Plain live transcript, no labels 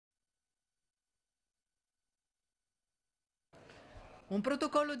Un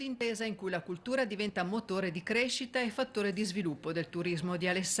protocollo d'intesa in cui la cultura diventa motore di crescita e fattore di sviluppo del turismo di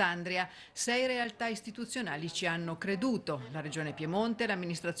Alessandria. 6 realtà istituzionali ci hanno creduto: la Regione Piemonte,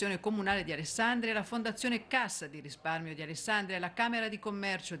 l'amministrazione comunale di Alessandria, la Fondazione Cassa di Risparmio di Alessandria, la Camera di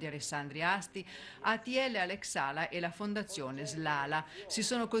Commercio di Alessandria Asti, ATL Alexala e la Fondazione Slala. Si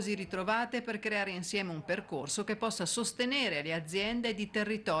sono così ritrovate per creare insieme un percorso che possa sostenere le aziende ed i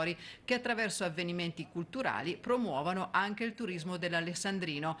territori che attraverso avvenimenti culturali promuovano anche il turismo dell'alessandrino,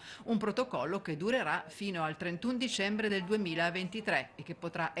 un protocollo che durerà fino al 31 dicembre del 2023 e che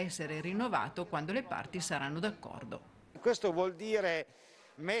potrà essere rinnovato quando le parti saranno d'accordo. Questo vuol dire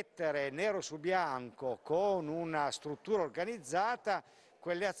mettere nero su bianco con una struttura organizzata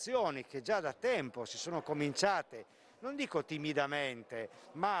quelle azioni che già da tempo si sono cominciate, non dico timidamente,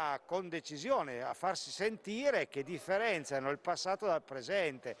 ma con decisione a farsi sentire, che differenziano il passato dal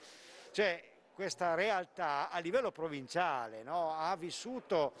presente. Cioè, questa realtà a livello provinciale, no, ha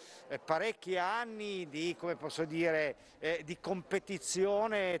vissuto parecchi anni di, come posso dire, di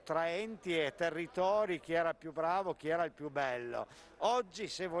competizione tra enti e territori, chi era più bravo, chi era il più bello. Oggi,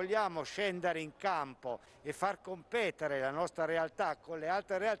 se vogliamo scendere in campo e far competere la nostra realtà con le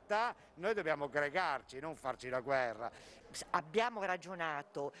altre realtà, noi dobbiamo aggregarci, non farci la guerra. Abbiamo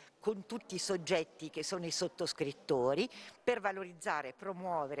ragionato con tutti i soggetti che sono i sottoscrittori per valorizzare,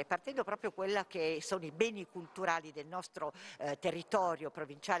 promuovere, partendo proprio quella che sono i beni culturali del nostro territorio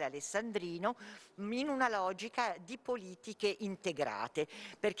provinciale alessandrino, in una logica di politiche integrate,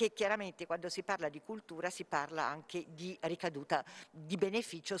 perché chiaramente quando si parla di cultura si parla anche di ricaduta, di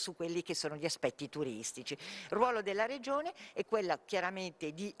beneficio su quelli che sono gli aspetti turistici. Il ruolo della Regione è quella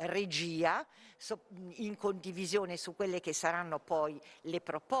chiaramente di regia, in condivisione su quelle che saranno poi le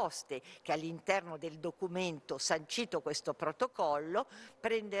proposte che all'interno del documento sancito questo protocollo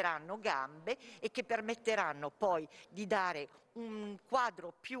prenderanno gambe e che permetteranno poi di dare un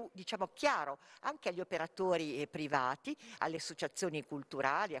quadro più, diciamo, chiaro anche agli operatori privati, alle associazioni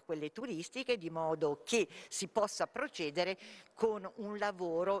culturali, a quelle turistiche, di modo che si possa procedere con un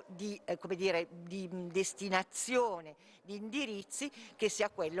lavoro di, come dire, di destinazione, di indirizzi che sia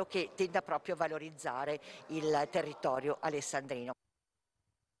quello che tenda proprio a valorizzare il territorio alessandrino.